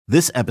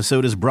This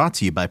episode is brought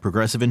to you by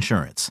Progressive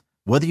Insurance.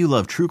 Whether you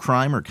love true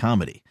crime or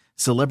comedy,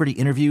 celebrity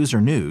interviews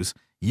or news,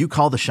 you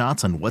call the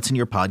shots on what's in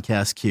your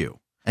podcast queue.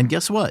 And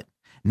guess what?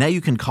 Now you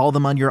can call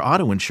them on your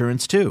auto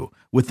insurance too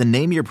with the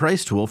Name Your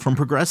Price tool from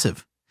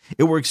Progressive.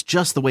 It works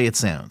just the way it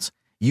sounds.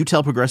 You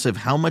tell Progressive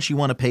how much you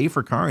want to pay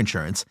for car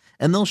insurance,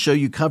 and they'll show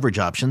you coverage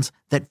options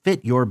that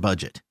fit your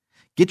budget.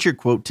 Get your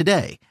quote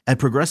today at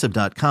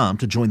Progressive.com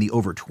to join the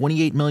over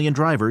 28 million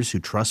drivers who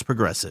trust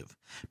Progressive.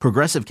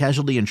 Progressive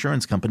Casualty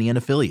Insurance Company and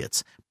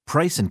Affiliates.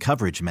 Price and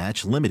coverage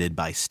match limited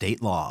by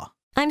state law.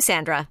 I'm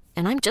Sandra,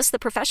 and I'm just the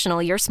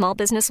professional your small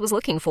business was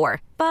looking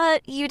for.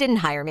 But you didn't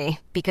hire me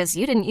because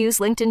you didn't use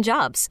LinkedIn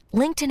Jobs.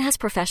 LinkedIn has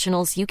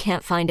professionals you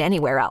can't find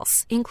anywhere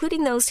else,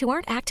 including those who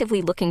aren't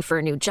actively looking for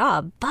a new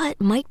job, but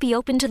might be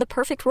open to the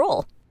perfect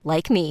role,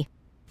 like me.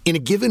 In a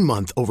given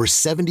month, over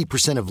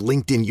 70% of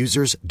LinkedIn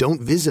users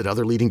don't visit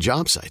other leading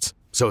job sites.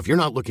 So if you're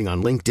not looking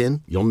on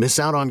LinkedIn, you'll miss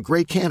out on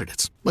great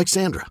candidates like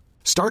Sandra.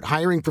 Start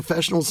hiring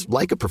professionals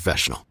like a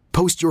professional.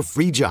 Post your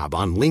free job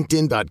on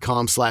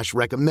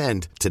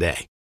linkedin.com/recommend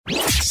today.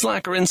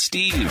 Slacker and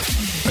Steve.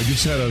 I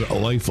just had a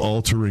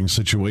life-altering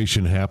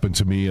situation happen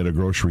to me at a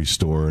grocery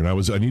store, and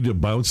I need to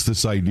bounce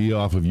this idea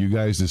off of you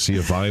guys to see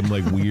if I'm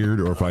like weird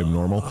or if I'm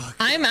normal.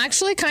 I'm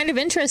actually kind of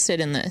interested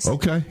in this.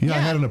 Okay. Yeah, I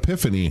had an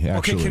epiphany,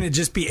 actually. Okay, can it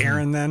just be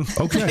Aaron then?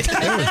 Okay.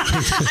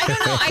 I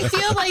don't know. I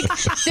feel like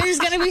there's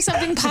going to be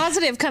something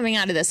positive coming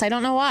out of this. I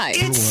don't know why.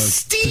 It's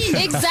Steve!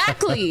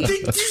 Exactly.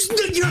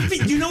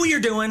 You know what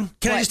you're doing?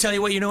 Can I just tell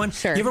you what you're doing?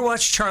 Sure. You ever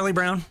watch Charlie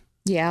Brown?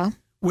 Yeah.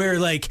 Where,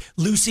 like,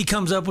 Lucy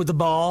comes up with the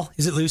ball.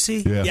 Is it Lucy?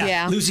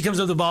 Yeah. Lucy comes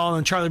up with the ball,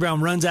 and Charlie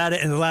Brown runs at it,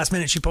 and at the last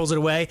minute, she pulls it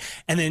away.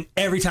 And then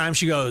every time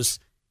she goes,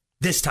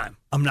 this time,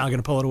 I'm not going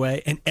to pull it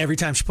away. And every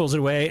time she pulls it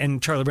away,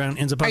 and Charlie Brown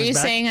ends up on his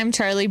back. Are you saying I'm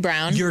Charlie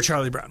Brown? You're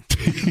Charlie Brown.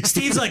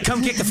 Steve's like,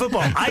 come kick the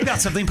football. I got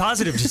something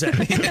positive to say.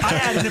 I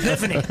had an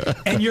epiphany.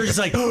 And you're just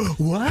like, oh,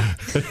 what?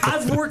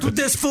 I've worked with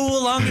this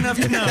fool long enough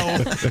to know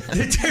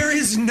that there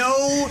is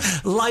no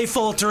life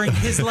altering.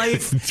 His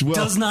life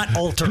does not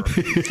alter.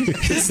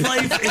 His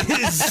life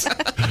is...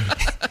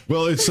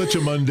 Well, it's such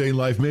a mundane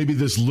life. Maybe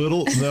this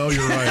little... No,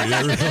 you're right.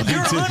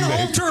 You're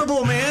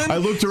unalterable, man. I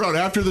looked around.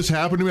 After this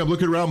happened to me, I'm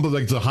looking around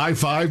like the high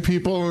five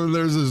people, and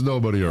there's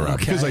nobody around.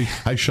 Okay. Because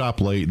I shop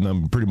late, and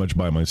I'm pretty much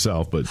by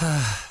myself. But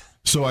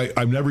so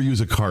I've never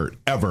used a cart,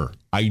 ever.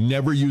 I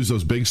never use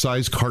those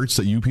big-size carts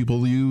that you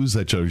people use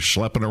that you're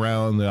schlepping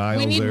around the aisles.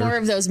 We need there. more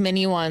of those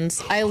mini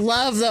ones. I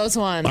love those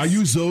ones. I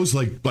use those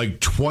like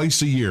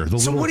twice a year. The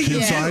So little what do you kid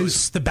use?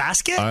 size. The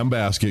basket? I'm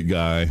basket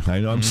guy. I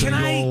know I'm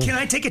single. Can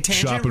I take a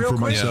tangent shopping real for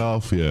quick?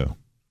 myself? Yeah.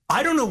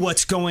 I don't know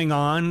what's going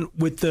on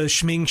with the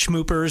schming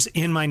schmoopers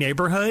in my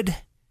neighborhood,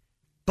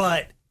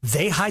 but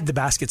they hide the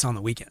baskets on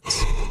the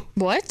weekends.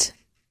 What?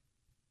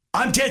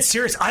 I'm dead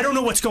serious. I don't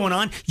know what's going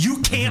on. You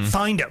can't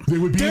find them. They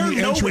would be They're in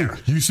the entry. nowhere.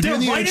 Used to be They're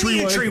in the right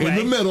entryway, in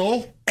the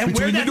middle, and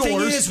where between that the thing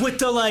doors. is with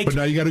the like. But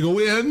now you got to go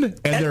in,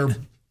 and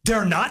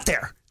they're not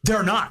there.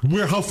 They're not.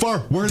 Where? How far?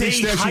 Where are they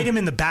They stashing? hide them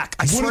in the back.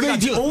 I What swear do to they God,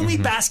 do? the only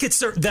baskets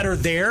that are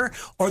there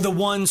are the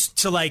ones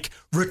to like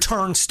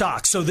return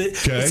stock. So that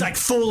it's like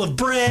full of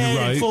bread,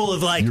 You're right. and full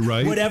of like You're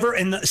right. whatever,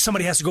 and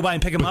somebody has to go by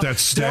and pick them But up. that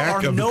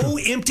stack there are of no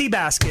empty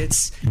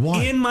baskets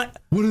Why? in my.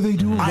 What are they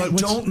doing? I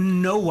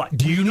don't know what.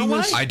 Do you know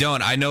why? I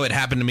don't. I know it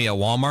happened to me at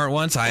Walmart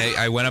once.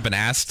 I went up and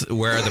asked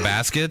where are the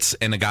baskets,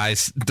 and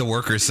the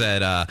worker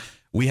said,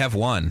 "We have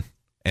one,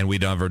 and we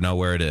never know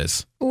where it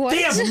is." What?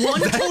 They have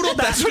one total basket.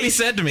 That's what he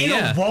said to me. In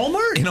yeah, a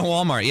Walmart. In a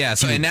Walmart, yeah.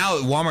 So and now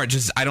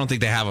Walmart I don't think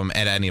they have them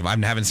at any of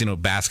them. I haven't seen a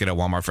basket at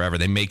Walmart forever.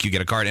 They make you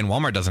get a cart, and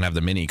Walmart doesn't have the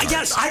mini carts.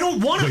 Yes, I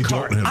don't want a They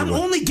cart. don't have I'm one.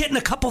 only getting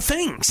a couple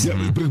things.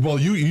 Yeah, well,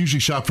 you usually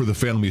shop for the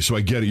family, so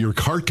I get it. You're a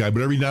cart guy,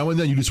 but every now and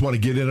then you just want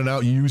to get in and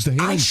out. You use the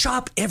hand. I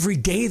shop every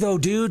day though,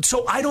 dude.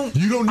 So I don't.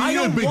 You don't need I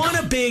don't a big- want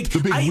a big. the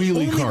big I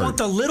wheelie only cart. want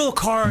the little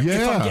cart if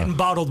Yeah. I'm getting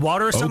bottled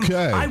water or something.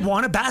 Okay. I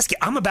want a basket.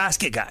 I'm a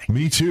basket guy.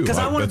 Me too. Because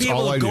I want to That's be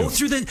able all to I go do.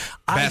 through the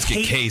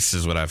Basket case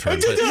is what I've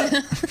heard.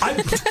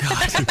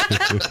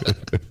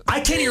 I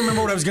can't even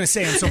remember what I was going to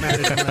say. I'm so mad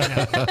at him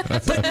right now.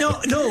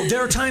 But no,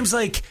 there are times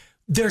like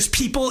there's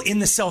people in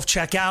the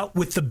self-checkout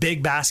with the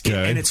big basket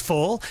and it's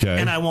full,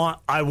 and I want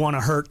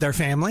to hurt their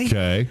family.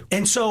 Okay.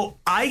 And so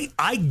I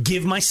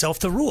give myself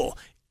the rule.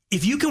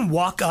 If you can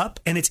walk up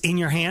and it's in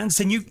your hands,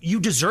 then you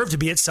deserve to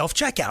be at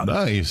self-checkout.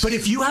 Nice. But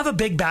if you have a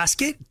big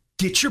basket,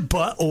 get your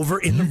butt over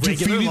in the regular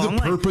defeated long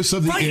the line. purpose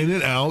of the Right. in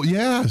and out.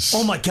 Yes.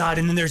 Oh my God!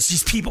 And then there's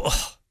these people.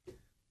 Oh.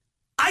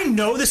 I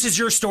know this is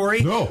your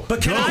story,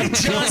 but can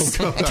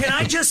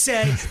I just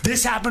say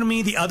this happened to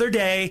me the other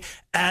day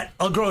at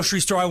a grocery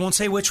store? I won't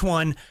say which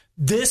one.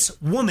 This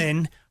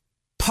woman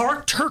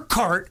parked her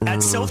cart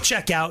at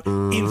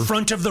self-checkout in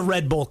front of the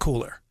Red Bull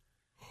cooler.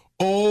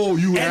 Oh,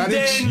 you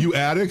addicts? You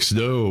addicts?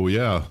 No,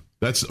 yeah.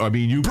 That's, I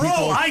mean, you Bro,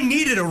 people, I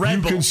needed a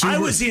Red Bull. consumer- I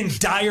was in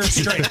dire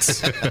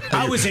straits.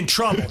 I was in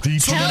trouble.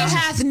 Hell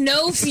hath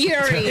no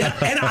fury.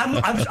 And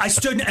I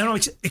stood and I'm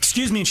like,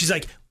 excuse me, and she's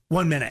like,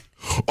 1 minute.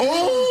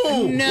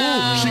 Oh,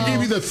 No. She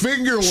gave you the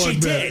finger one. She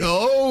did.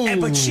 Oh,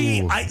 But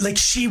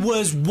she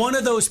was one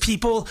of those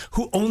people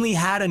who only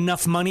had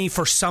enough money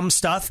for some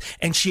stuff,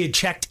 and she had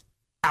checked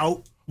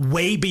out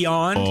way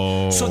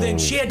beyond. So then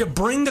she had to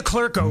bring the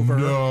clerk over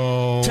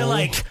to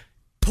like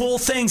pull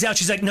things out.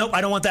 She's like, nope, I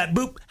don't want that.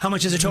 Boop. How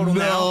much is the total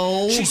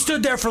now? She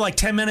stood there for like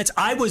 10 minutes.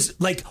 I was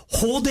like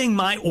holding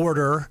my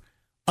order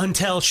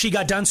until she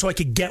got done so I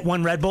could get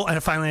one Red Bull, and I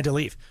finally had to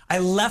leave. I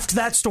left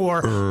that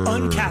store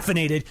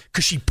uncaffeinated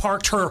because she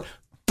parked her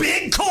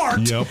big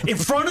cart in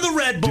front of the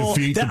Red Bull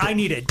I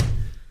needed.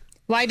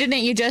 Why didn't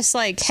you just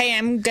like, hey,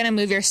 I'm going to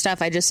move your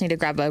stuff. I just need to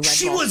grab a Red Bull.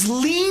 She was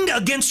leaned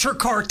against her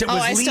cart that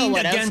was leaned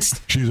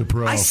against. She's a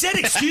pro. I said,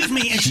 excuse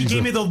me, and she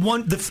gave me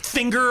the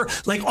finger,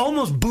 like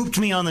almost booped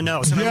me on the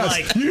nose. And I'm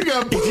like,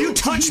 if you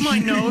touch my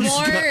nose.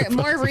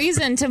 More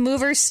reason to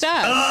move her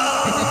stuff.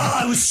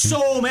 I was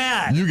so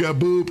mad. You got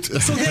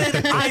booped. So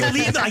then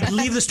I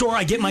leave the store,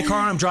 I get in my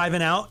car, and I'm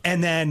driving out,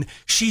 and then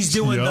she's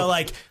doing the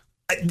like,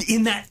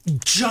 in that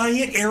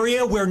giant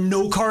area where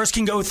no cars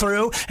can go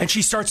through, and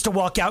she starts to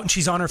walk out and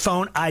she's on her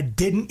phone. I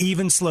didn't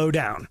even slow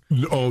down.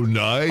 Oh,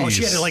 nice. Oh,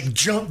 she had to like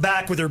jump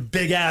back with her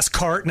big ass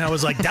cart, and I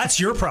was like, that's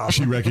your problem.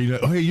 She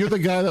recognized, hey, you're the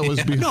guy that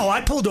was No,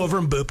 I pulled over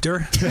and booped her.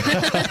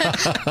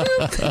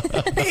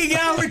 Here you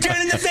go,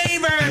 returning the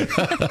favor.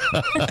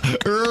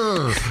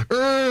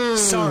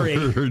 Sorry.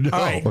 No. All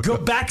right, go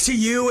back to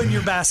you and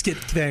your basket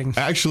thing.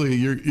 Actually,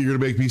 you're going to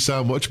make me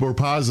sound much more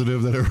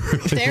positive than I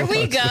really There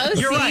we go.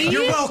 You're right.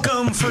 You're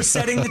welcome for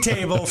setting the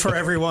table for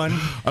everyone.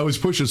 I was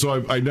pushing,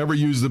 so I never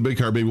use the big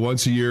cart. Maybe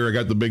once a year, I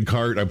got the big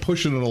cart. I'm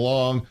pushing it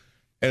along,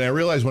 and I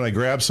realized when I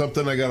grab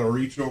something, I got to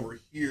reach over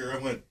here. I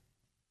went,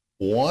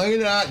 why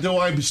not do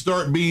I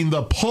start being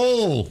the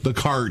pull the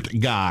cart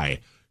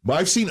guy? But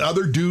I've seen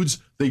other dudes,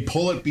 they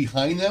pull it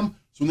behind them,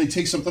 so when they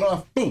take something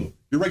off, boom,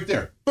 you're right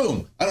there.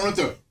 Boom. I don't have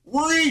to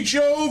reach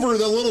over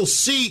the little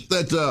seat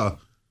that...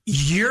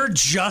 You're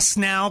just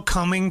now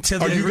coming to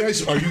the... Are you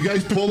guys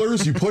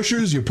pullers? You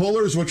pushers? You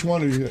pullers? Which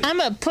one are you? I'm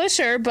a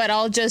pusher, but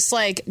I'll just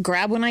like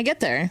grab when I get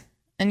there,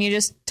 and you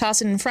just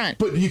toss it in front.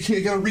 But you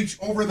can't gotta reach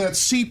over that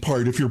seat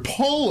part. If you're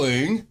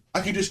pulling, I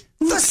can just...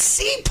 The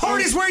seat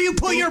part is where you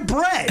put your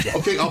bread.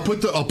 Okay, I'll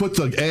put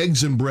the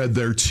eggs and bread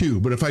there too.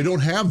 But if I don't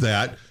have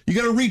that, you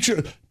gotta reach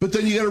it. But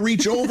then you gotta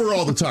reach over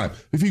all the time.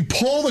 If you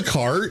pull the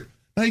cart,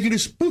 now you can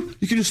just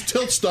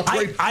tilt stuff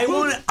right. I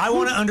want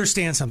to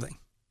understand something.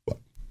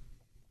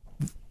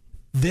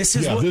 This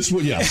is What a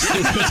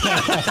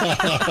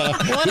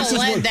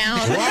letdown.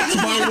 Rock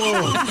my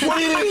world.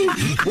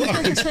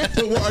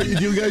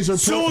 You guys are...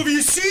 So if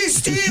you see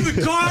Steve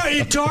at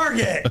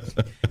Target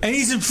and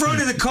he's in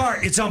front of the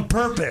cart, it's on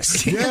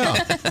purpose.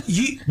 Yeah.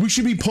 We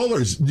should be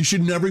pullers. You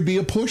should never be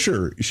a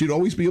pusher. You should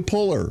always be a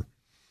puller.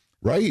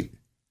 Right?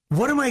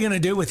 What am I going to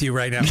do with you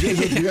right now?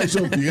 You guys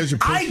are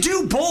I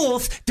do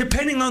both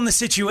depending on the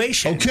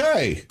situation.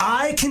 Okay.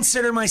 I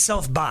consider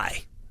myself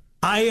bi.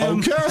 I am.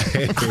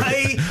 Okay.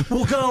 I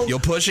will go. You'll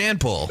push and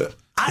pull.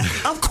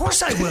 Of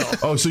course I will.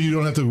 Oh, so you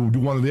don't have to do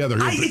one or the other.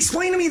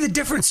 Explain to me the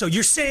difference. So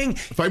you're saying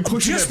if I'm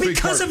pushing just that big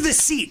because cart, of the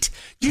seat,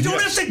 you don't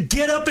have to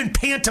get up and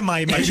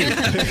pantomime it.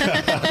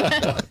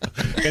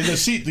 And the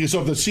seat.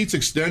 So if the seat's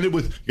extended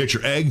with, you got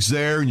your eggs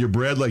there and your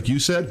bread, like you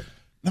said.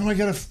 Now I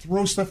got to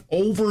throw stuff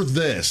over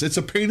this. It's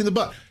a pain in the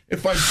butt.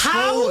 If I'm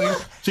pulling,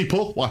 see,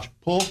 pull, watch,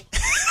 pull.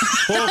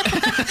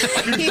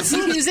 He's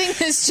using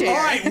his chair.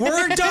 All right,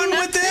 we're done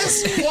with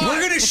this. We're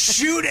going to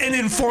shoot an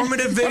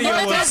informative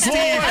video of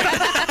Steve.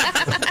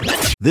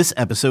 This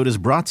episode is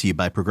brought to you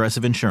by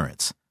Progressive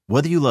Insurance.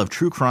 Whether you love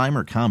true crime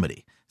or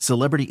comedy,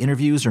 celebrity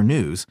interviews or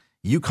news,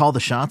 you call the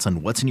shots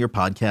on what's in your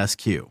podcast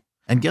queue.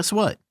 And guess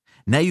what?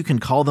 Now you can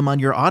call them on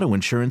your auto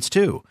insurance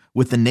too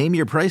with the Name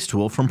Your Price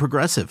tool from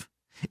Progressive.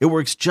 It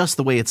works just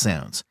the way it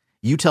sounds.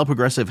 You tell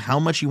Progressive how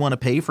much you want to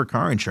pay for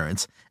car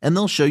insurance, and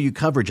they'll show you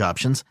coverage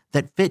options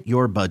that fit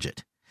your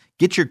budget.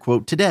 Get your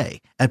quote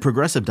today at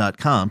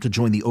Progressive.com to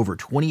join the over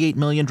 28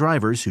 million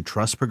drivers who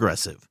trust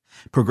Progressive.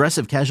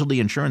 Progressive Casualty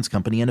Insurance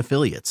Company and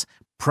Affiliates.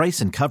 Price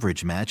and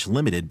coverage match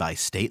limited by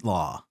state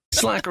law.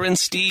 Slacker and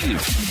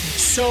Steve.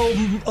 So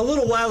a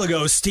little while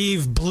ago,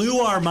 Steve blew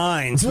our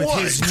minds with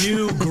his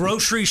new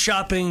grocery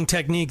shopping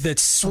technique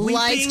that's sweeping,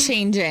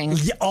 life-changing,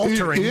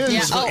 altering.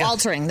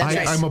 Altering. That's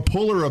right. I'm a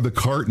puller of the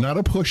cart, not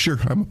a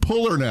pusher. I'm a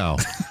puller now.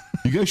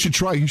 You guys should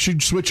try. You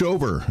should switch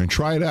over and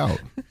try it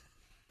out.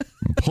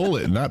 Pull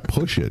it, not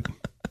push it.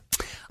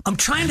 I'm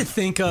trying to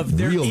think of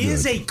there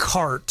is a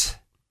cart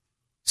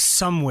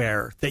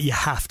somewhere that you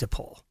have to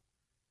pull.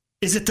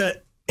 Is it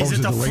the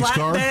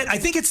flatbed? I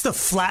think it's the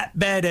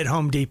flatbed at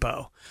Home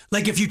Depot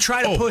Like if you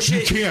try to push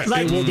it, can't.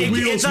 like Well, the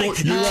wheels it's like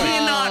won't- you you're right.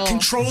 cannot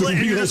control it,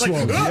 and you're just like,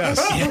 wheels won't,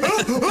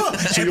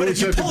 yes. but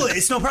if you pull it,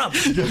 it's no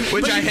problem.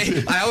 Which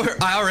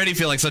I already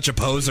feel like such a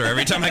poser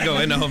every time I go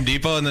into Home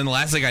Depot, and then the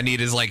last thing I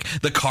need is like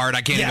the cart.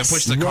 I can't even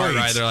push the cart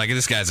right. They're like,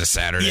 this guy's a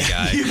Saturday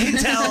guy. You can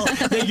tell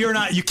that you're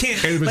not. You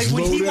can't. And if Like it's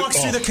when he loaded,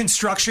 walks through the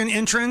construction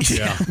entrance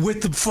Yeah.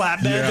 with the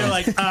flatbed, they're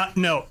like,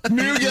 no.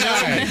 New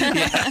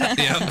guy.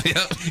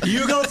 Yep.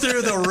 You go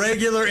through the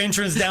regular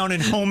entrance down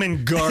in Home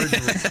and Garden.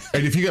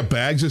 And if you got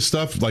bags of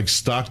stuff like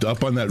stocked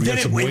up on that, you Then got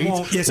it some weight.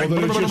 won't- it's well, like-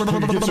 then it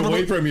just gets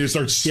away from you and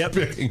starts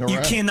spinning around. You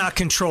cannot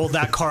control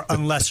that car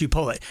unless you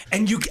pull it.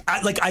 And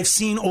I've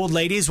seen old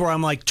ladies where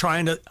I'm like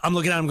I'm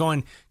looking at them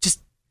going,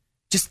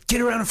 just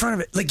get around in front of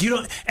it. Like you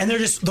don't, and they're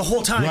just the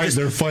whole time, Right,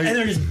 they're fighting. and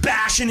they're just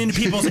bashing into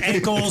people's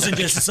ankles and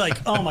just, it's like,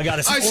 oh my God.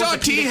 It's I saw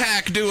orthopedic.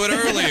 T-Hack do it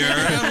earlier.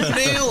 I'm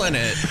nailing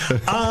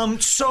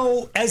it.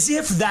 So as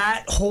if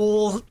that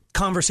whole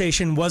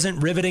conversation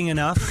wasn't riveting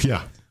enough,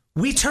 Yeah.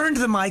 we turned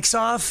the mics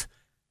off.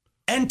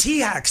 And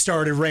T-Hack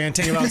started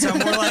ranting about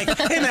something. We're like,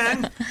 hey,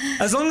 man,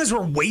 as long as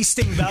we're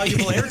wasting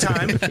valuable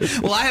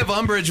airtime. Well, I have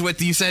umbrage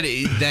with you said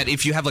that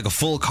if you have like a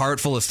full cart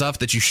full of stuff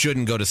that you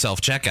shouldn't go to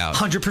self-checkout.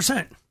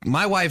 100%.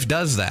 My wife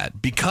does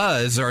that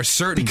because there are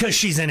certain... Because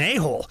she's an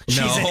a-hole. She's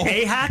an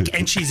a-hack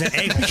and she's an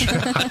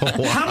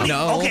a-hole. How many,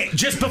 No. Okay,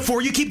 just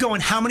before you keep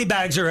going, how many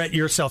bags are at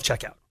your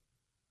self-checkout?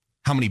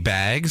 How many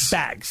bags?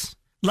 Bags.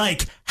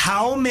 Like,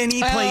 how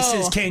many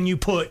places can you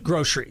put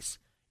groceries?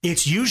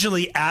 It's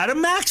usually at a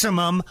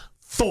maximum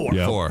 4.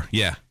 Yeah. 4,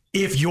 yeah.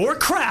 If your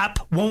crap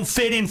won't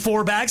fit in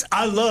 4 bags,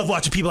 I love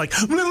watching people like,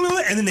 and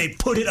then they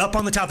put it up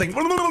on the top thing,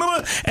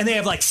 and they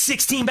have like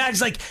 16 bags.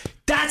 Like,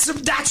 that's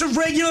a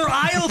regular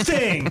aisle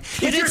thing.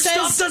 If your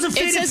stuff doesn't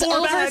fit in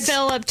 4 bags,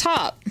 overfill up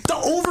top. the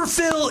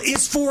overfill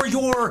is for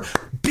your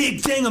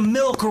big thing of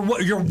milk or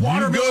what, your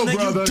watermelon that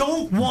brother. you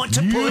don't want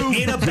to put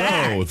in a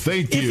bag. Go.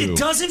 Thank If you. it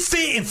doesn't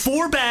fit in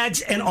 4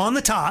 bags and on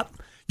the top,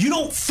 you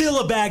don't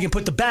fill a bag and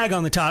put the bag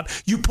on the top.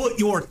 You put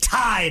your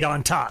Tide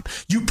on top.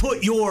 You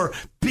put your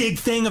big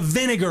thing of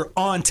vinegar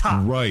on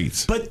top.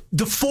 Right. But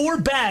the 4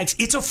 bags,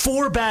 it's a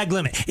 4-bag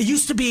limit. It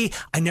used to be,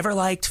 I never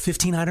liked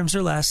 15 items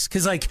or less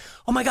because, like,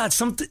 oh my God,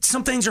 some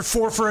things are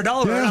 4 for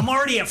 $1. Yeah. And I'm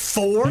already at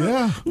 4.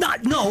 Yeah.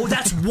 No,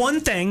 that's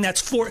one thing.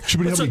 That's 4. Should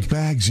be It's how many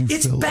bags you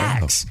It's fill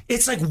bags.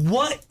 It's like,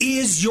 what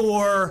is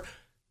your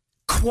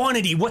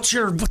quantity? What's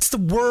the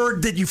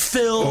word that you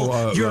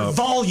fill your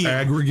volume?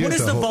 Aggregate. What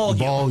is the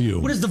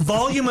volume? What is the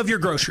volume of your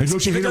And groceries?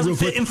 don't you If it hate it doesn't real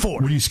fit quick in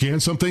 4. when you scan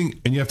something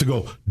and you have to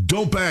go,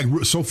 don't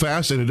bag so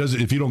fast, and it doesn't.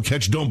 If you don't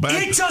catch, don't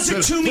bag. It does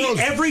it to me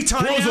every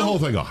time Throws now. the whole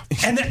thing off.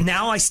 And then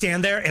now I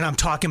stand there and I'm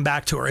talking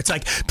back to her. It's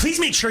like, please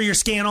make sure you're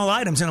scanning all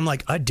items. And I'm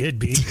like, I did,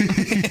 B.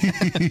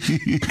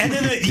 And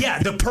then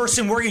the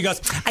person working goes,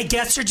 I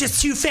guess you're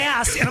just too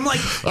fast. And I'm like,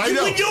 I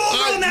know. when you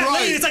over on that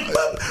Right. lane, it's like,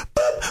 boop,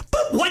 boop,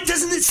 boop. Why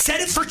doesn't it set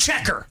it for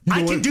checker? You know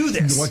I can what? do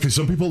this. You know what? Because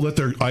some people let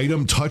their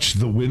item touch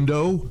the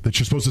window that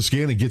you're supposed to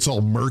scan. It gets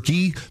all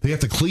murky. They have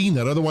to clean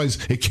that. Otherwise,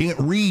 it can't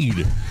read.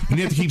 And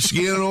you have to keep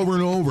scanning over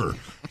and over.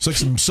 It's like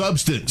some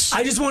substance.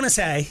 I just want to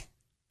say,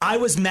 I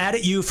was mad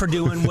at you for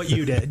doing what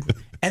you did.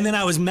 And then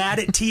I was mad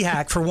at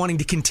T-Hack for wanting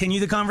to continue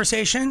the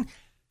conversation.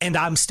 And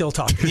I'm still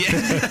talking.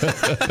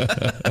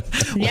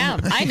 Yeah,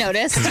 I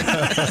noticed.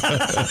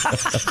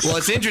 Well,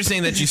 it's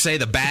interesting that you say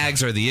the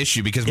bags are the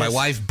issue because my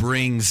wife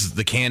brings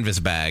the canvas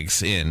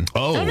bags in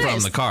from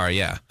nice. the car.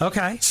 Yeah.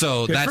 Okay.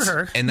 So Good for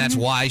her. and that's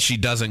why she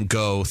doesn't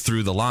go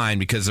through the line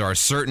because there are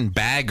certain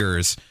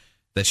baggers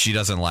that she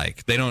doesn't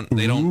like. They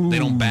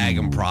don't bag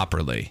them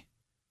properly.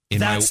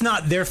 That's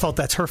not their fault.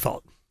 That's her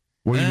fault.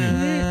 What do you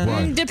mean?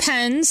 Why?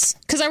 Depends.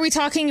 Because are we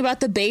talking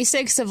about the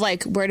basics of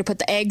like where to put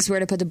the eggs, where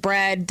to put the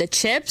bread, the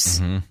chips?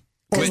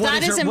 Because What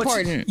that is her- what's-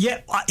 important. Yeah,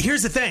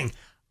 here's the thing.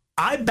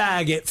 I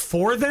bag it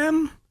for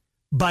them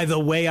by the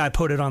way I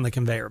put it on the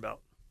conveyor belt.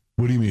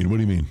 What do you mean? What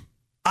do you mean?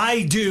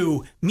 I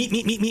do meat.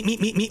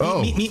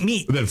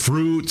 Then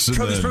fruits and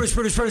Produce.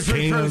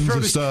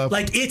 and stuff.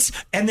 Like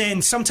and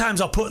then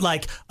sometimes I'll put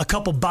like a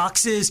couple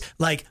boxes.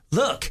 Like,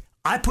 look,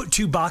 I put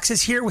 2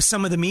 boxes here with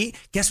some of the meat.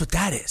 Guess what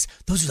that is?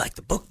 Those are like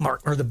the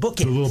bookmark or the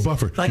bookend. The little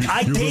buffer. Like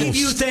I Your gave little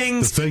you the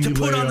things thing to you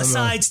put lay on the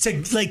sides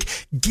to like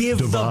give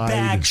divide. the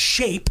bag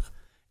shape.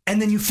 And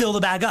then you fill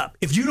the bag up.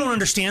 If you don't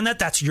understand that,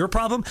 that's your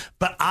problem.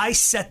 But I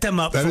set them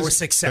up for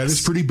success. That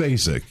is pretty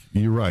basic.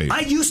 You're right.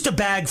 I used to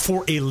bag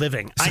for a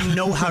living. I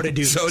know how to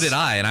do So this. did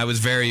I, and I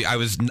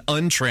was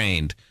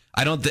untrained.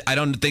 I don't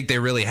think they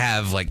really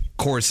have like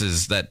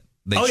courses that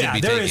they should be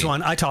taking. There is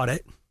one. I taught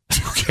it.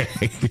 Okay.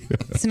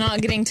 It's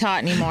not getting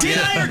taught anymore. Did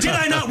I or did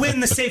I not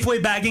win the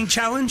Safeway bagging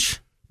challenge?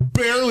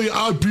 Barely.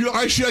 I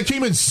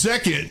came in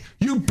second.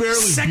 You barely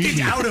beat Second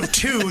me. out of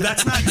 2.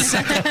 That's not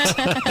second.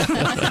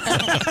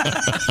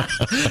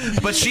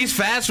 But she's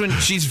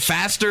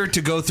faster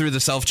to go through the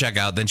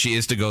self-checkout than she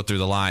is to go through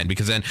the line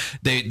because then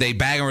they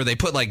bag them or they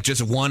put like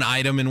just one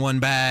item in one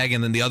bag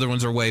and then the other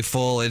ones are way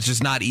full. It's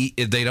just not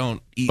they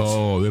don't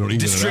Oh, they don't even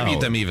distribute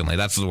them evenly.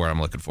 That's the word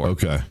I'm looking for.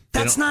 Okay.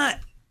 That's not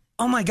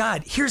Oh my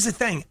God! Here's the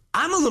thing.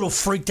 I'm a little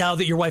freaked out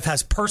that your wife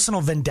has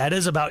personal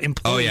vendettas about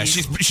employees. Oh yeah,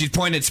 she's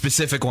pointed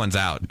specific ones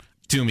out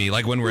to me,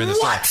 like when we're in the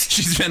store.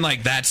 She's been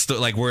like, that's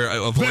like we're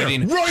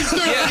avoiding. There, right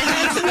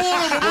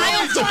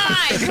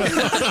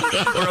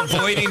there. We're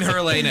avoiding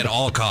her lane at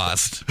all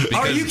costs.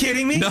 Are you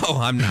kidding me? No,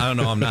 I'm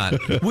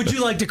not. Would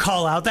you like to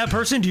call out that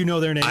person? Do you know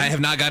their name? I have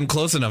not gotten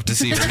close enough to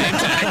see their name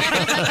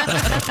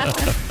tag.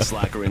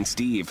 Slacker and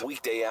Steve,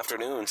 weekday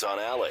afternoons on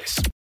Alice.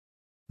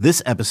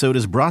 This episode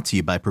is brought to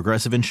you by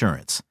Progressive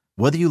Insurance.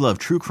 Whether you love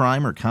true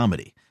crime or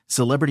comedy,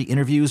 celebrity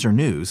interviews or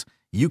news,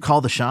 you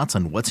call the shots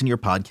on what's in your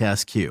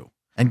podcast queue.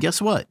 And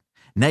guess what?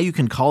 Now you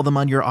can call them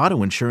on your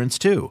auto insurance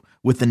too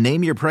with the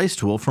Name Your Price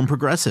tool from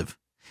Progressive.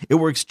 It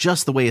works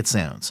just the way it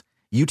sounds.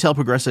 You tell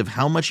Progressive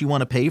how much you want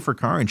to pay for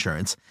car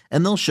insurance,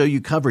 and they'll show you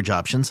coverage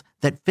options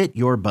that fit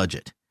your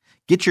budget.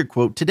 Get your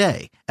quote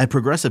today at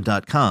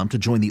Progressive.com to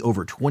join the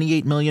over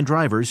 28 million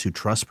drivers who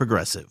trust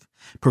Progressive.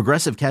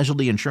 Progressive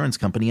Casualty Insurance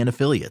Company and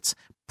Affiliates.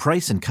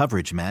 Price and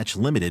coverage match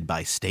limited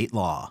by state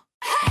law.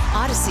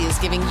 Odyssey is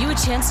giving you a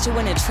chance to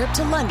win a trip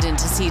to London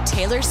to see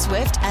Taylor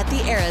Swift at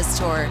the Eras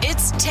Tour.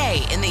 It's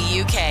Tay in the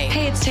UK.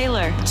 Hey, it's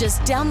Taylor.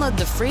 Just download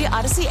the free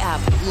Odyssey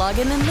app, log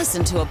in and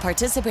listen to a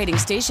participating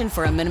station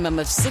for a minimum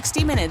of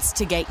 60 minutes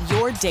to get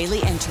your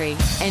daily entry.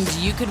 And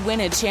you could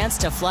win a chance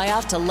to fly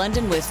off to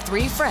London with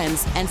 3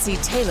 friends and see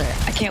Taylor.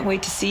 I can't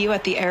wait to see you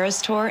at the Eras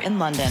Tour in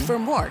London. For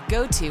more,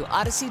 go to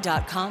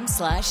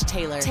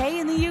odyssey.com/Taylor. Tay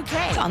in the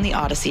UK. It's on the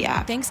Odyssey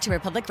app. Thanks to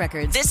Republic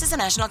Records. This is a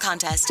national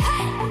contest.